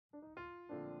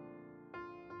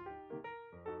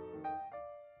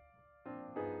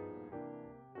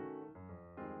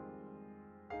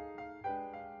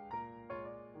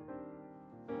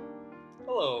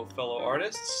Hello, fellow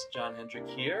artists. John Hendrick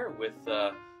here with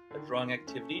a drawing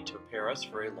activity to prepare us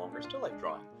for a longer still life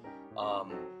drawing.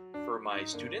 For my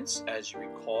students, as you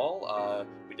recall,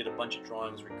 we did a bunch of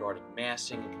drawings regarding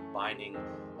massing and combining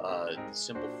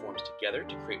simple forms together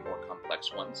to create more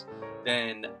complex ones.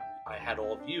 Then I had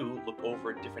all of you look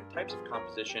over different types of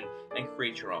composition and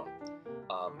create your own.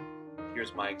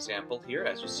 Here's my example here.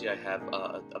 As you see, I have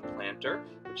a planter,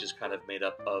 which is kind of made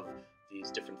up of these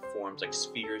different forms like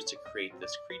spheres to create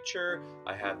this creature.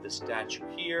 I have this statue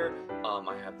here.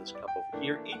 I have this cup over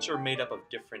here. Each are made up of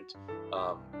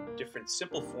different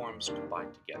simple forms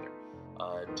combined together.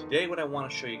 Today what I want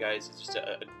to show you guys is just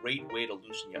a great way to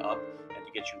loosen you up and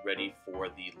to get you ready for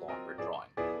the longer drawing.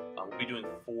 We'll be doing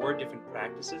 4 different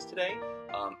practices today,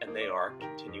 and they are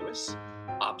continuous,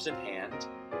 opposite hand,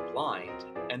 blind,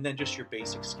 and then just your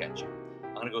basic sketching.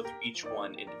 I'm going to go through each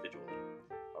one individually.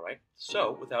 Alright,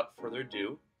 so without further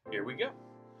ado, here we go.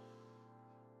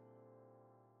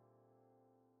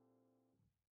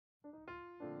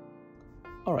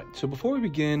 Alright, so before we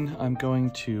begin, I'm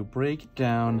going to break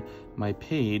down my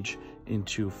page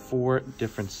into 4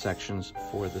 different sections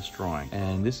for this drawing.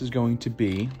 And this is going to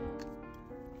be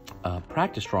a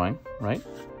practice drawing, right,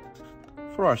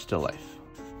 for our still life.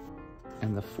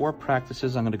 And the 4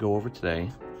 practices I'm going to go over today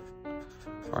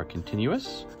are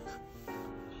continuous,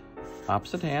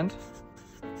 opposite hand,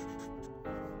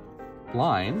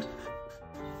 blind,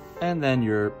 and then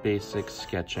your basic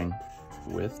sketching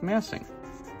with massing.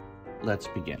 Let's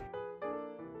begin.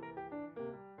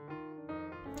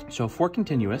 So for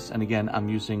continuous, and again, I'm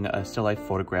using a still life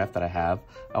photograph that I have.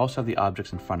 I also have the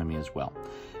objects in front of me as well.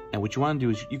 And what you want to do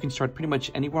is you can start pretty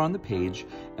much anywhere on the page,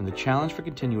 and the challenge for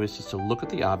continuous is to look at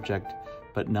the object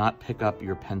but not pick up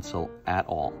your pencil at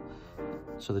all.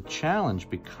 So the challenge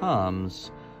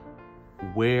becomes,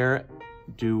 where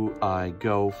do I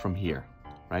go from here,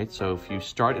 right? So if you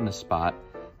start in a spot,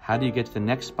 how do you get to the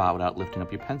next spot without lifting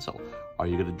up your pencil? Are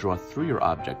you going to draw through your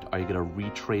object? Are you going to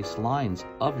retrace lines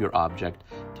of your object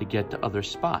to get to other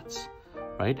spots,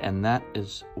 right? And that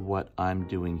is what I'm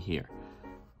doing here.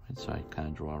 Right, so I kind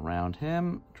of draw around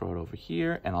him, draw it over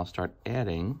here, and I'll start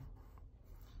adding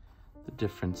the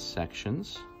different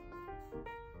sections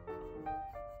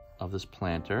of this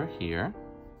planter here.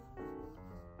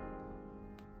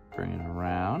 Bring it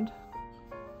around.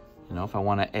 You know, if I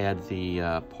want to add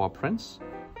the paw prints,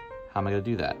 how am I going to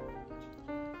do that?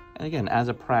 And again, as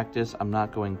a practice, I'm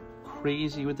not going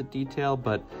crazy with the detail,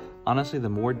 but honestly, the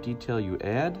more detail you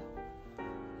add,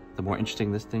 the more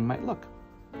interesting this thing might look.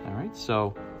 All right,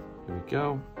 so here we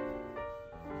go.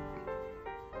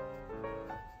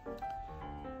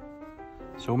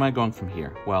 So where am I going from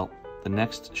here? Well, the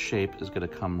next shape is going to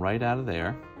come right out of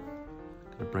there.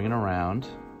 Going to bring it around.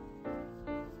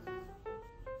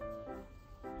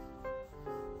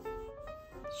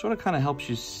 Sort of kind of helps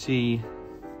you see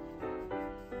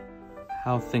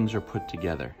how things are put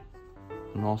together,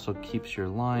 and also keeps your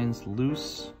lines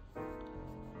loose,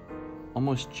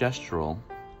 almost gestural,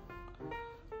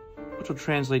 which will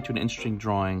translate to an interesting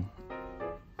drawing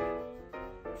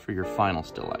for your final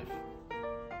still life.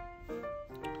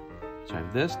 So I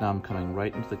have this, now I'm coming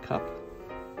right into the cup.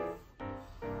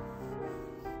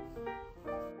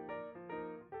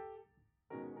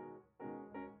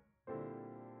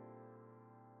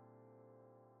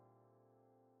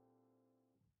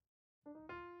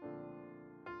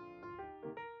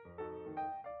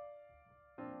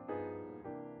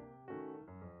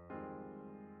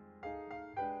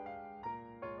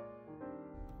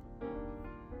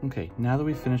 Okay, now that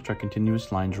we've finished our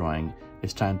continuous line drawing,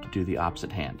 it's time to do the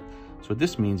opposite hand. So what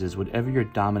this means is whatever your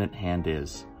dominant hand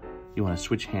is, you want to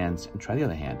switch hands and try the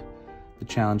other hand. The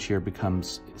challenge here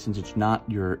becomes, since it's not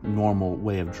your normal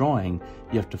way of drawing,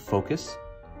 you have to focus,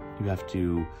 you have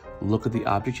to look at the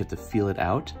object, you have to feel it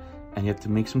out, and you have to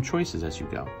make some choices as you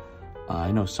go.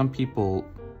 I know some people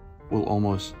will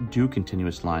almost do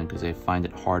continuous line because they find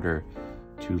it harder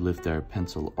to lift their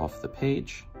pencil off the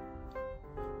page.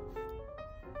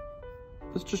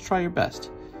 Let's just try your best.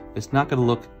 It's not going to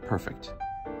look perfect,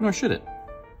 nor should it.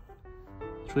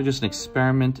 It's really just an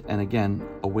experiment, and again,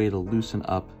 a way to loosen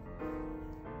up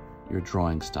your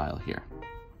drawing style here.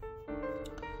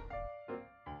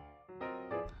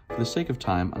 For the sake of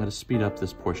time, I'm going to speed up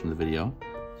this portion of the video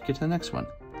to get to the next one.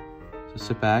 So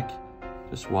sit back,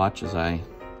 just watch as I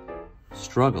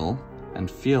struggle and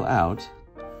feel out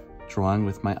drawing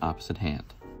with my opposite hand.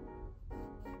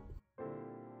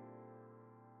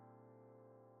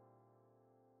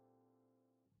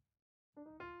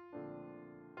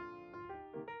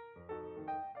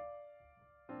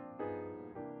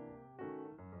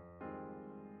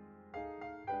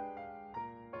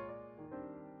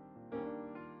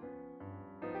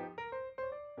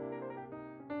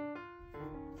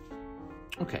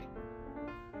 Okay,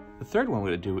 the third one we're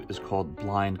going to do is called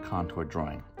blind contour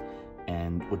drawing.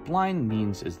 And what blind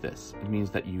means is this. It means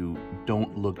that you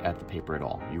don't look at the paper at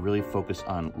all. You really focus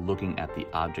on looking at the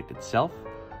object itself,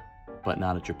 but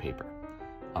not at your paper.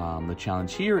 The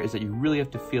challenge here is that you really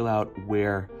have to feel out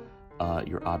where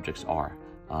your objects are.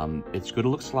 It's going to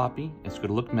look sloppy, it's going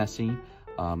to look messy,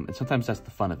 and sometimes that's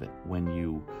the fun of it. When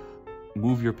you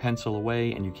move your pencil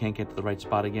away and you can't get to the right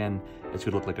spot again, it's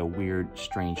going to look like a weird,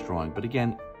 strange drawing. But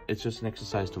again, it's just an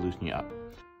exercise to loosen you up.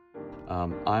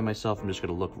 I myself am just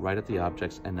going to look right at the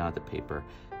objects and not at the paper,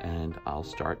 and I'll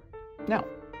start now.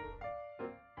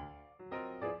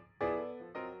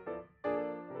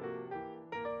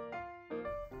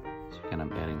 So again,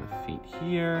 I'm adding the feet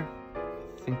here.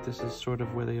 I think this is sort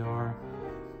of where they are.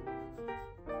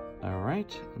 All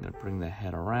right, I'm going to bring the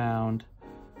head around.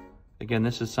 Again,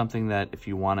 this is something that if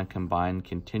you want to combine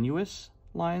continuous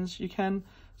lines, you can.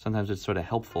 Sometimes it's sort of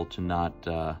helpful to not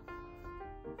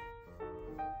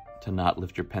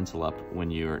lift your pencil up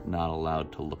when you're not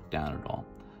allowed to look down at all.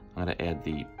 I'm going to add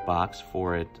the box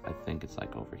for it. I think it's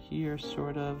like over here,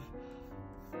 sort of.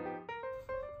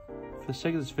 For the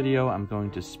sake of this video, I'm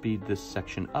going to speed this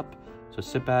section up, so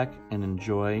sit back and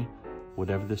enjoy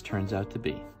whatever this turns out to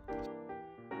be.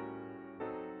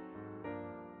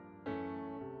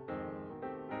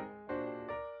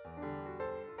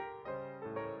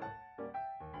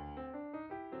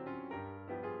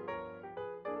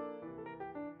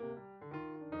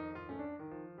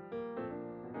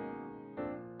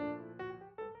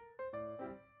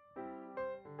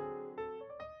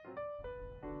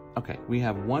 Okay, we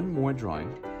have one more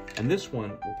drawing, and this one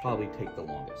will probably take the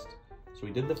longest. So we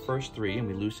did the first three and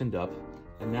we loosened up,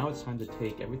 and now it's time to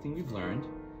take everything we've learned,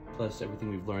 plus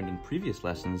everything we've learned in previous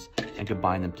lessons, and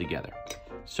combine them together.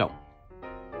 So,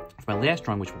 for my last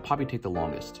drawing, which will probably take the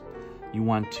longest, you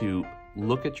want to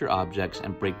look at your objects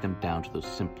and break them down to those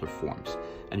simpler forms.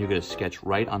 And you're going to sketch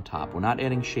right on top. We're not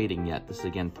adding shading yet. This is,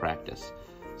 again, practice.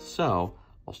 So,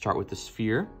 I'll start with the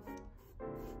sphere,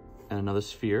 and another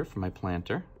sphere for my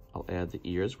planter. I'll add the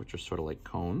ears, which are sort of like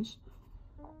cones.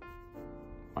 All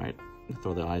right,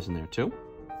 throw the eyes in there too.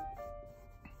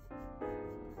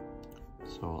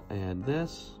 So I'll add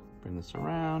this, bring this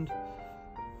around.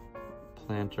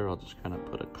 Planter, I'll just kind of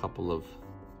put a couple of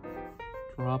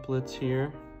droplets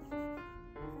here.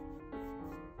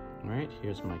 All right,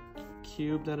 here's my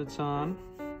cube that it's on.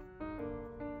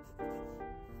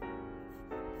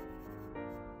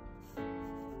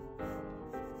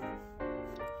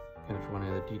 And if you want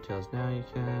to add the details now, you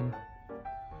can.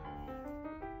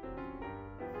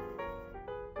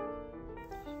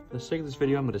 For the sake of this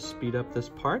video, I'm going to speed up this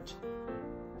part.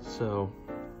 So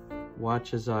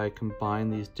watch as I combine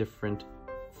these different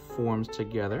forms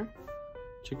together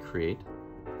to create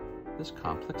this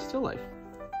complex still life.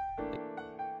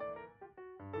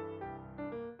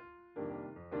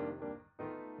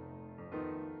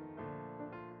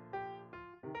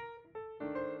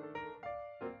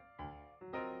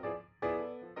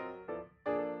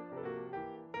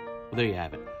 Well, there you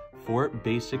have it. 4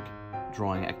 basic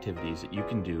drawing activities that you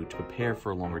can do to prepare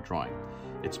for a longer drawing.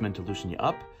 It's meant to loosen you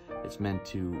up. It's meant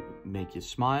to make you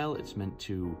smile. It's meant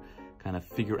to kind of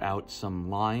figure out some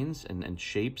lines and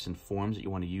shapes and forms that you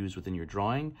want to use within your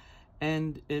drawing.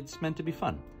 And it's meant to be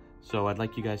fun. So I'd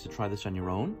like you guys to try this on your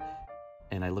own,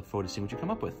 and I look forward to seeing what you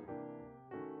come up with.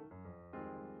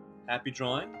 Happy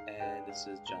drawing, and this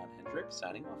is John Hendrick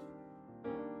signing off.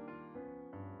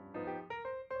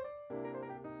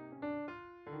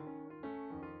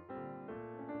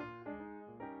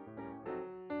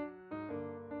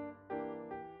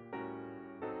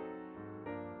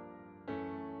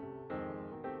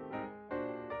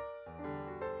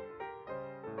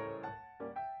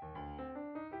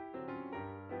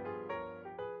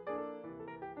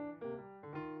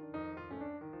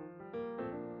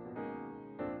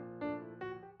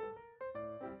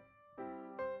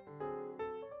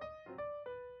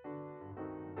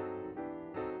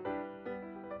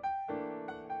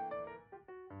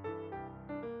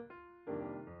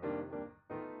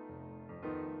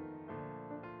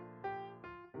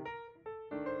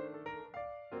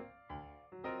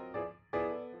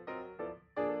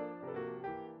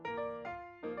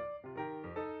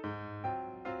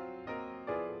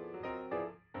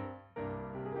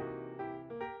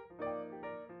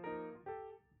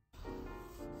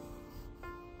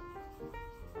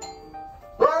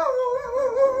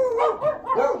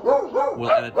 We'll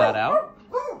edit that out.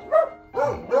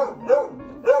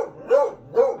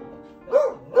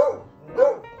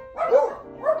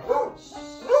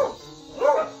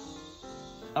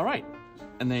 All right,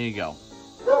 and there you go.